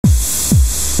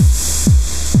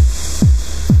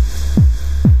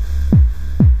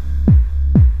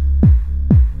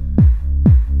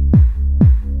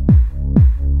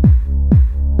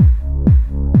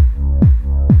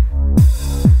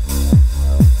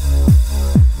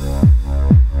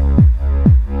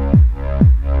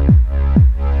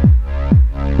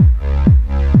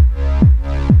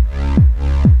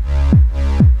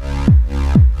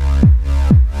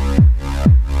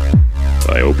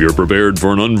you're prepared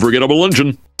for an unforgettable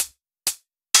luncheon.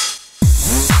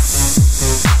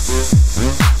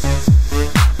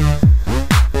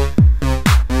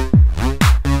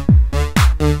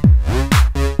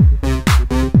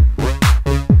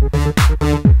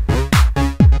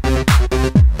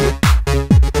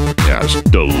 Yes,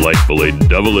 delightfully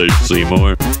devilish,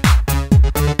 Seymour.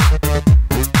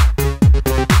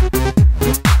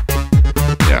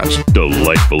 Yes,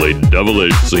 delightfully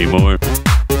devilish, Seymour.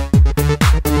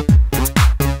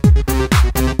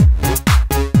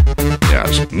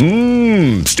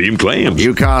 Yes, steamed clams.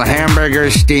 You call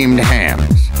hamburgers steamed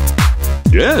hams.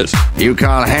 Yes, You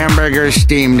call hamburgers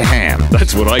steamed hams.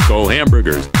 that's what I call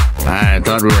hamburgers. I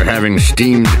thought we were having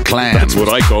steamed clams. That's what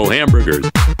I call hamburgers.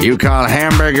 You call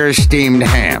hamburgers steamed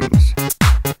hams.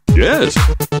 Yes,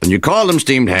 And you call them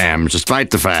steamed hams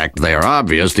despite the fact they are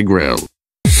obviously grilled.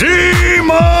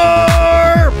 Seymour!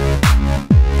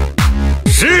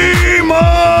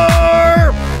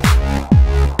 Seymour!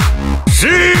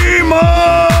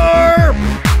 Seymour!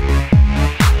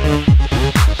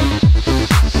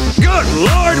 Good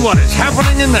Lord, what is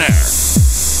happening in there?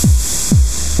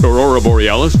 Aurora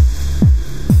Borealis.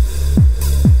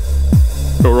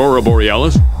 Aurora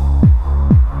Borealis.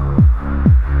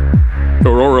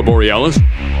 Aurora Borealis.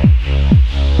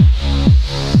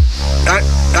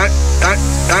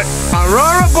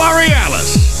 Aurora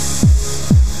Borealis.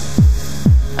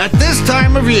 At this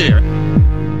time of year,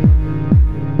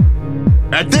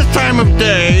 at this time of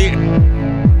day,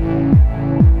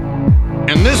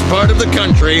 in this part of the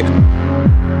country,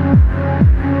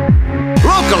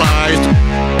 localized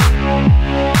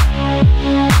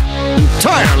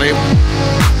entirely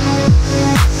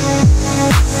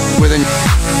within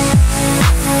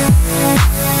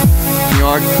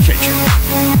your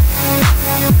kitchen.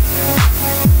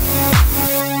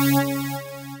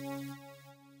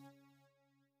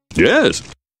 Yes.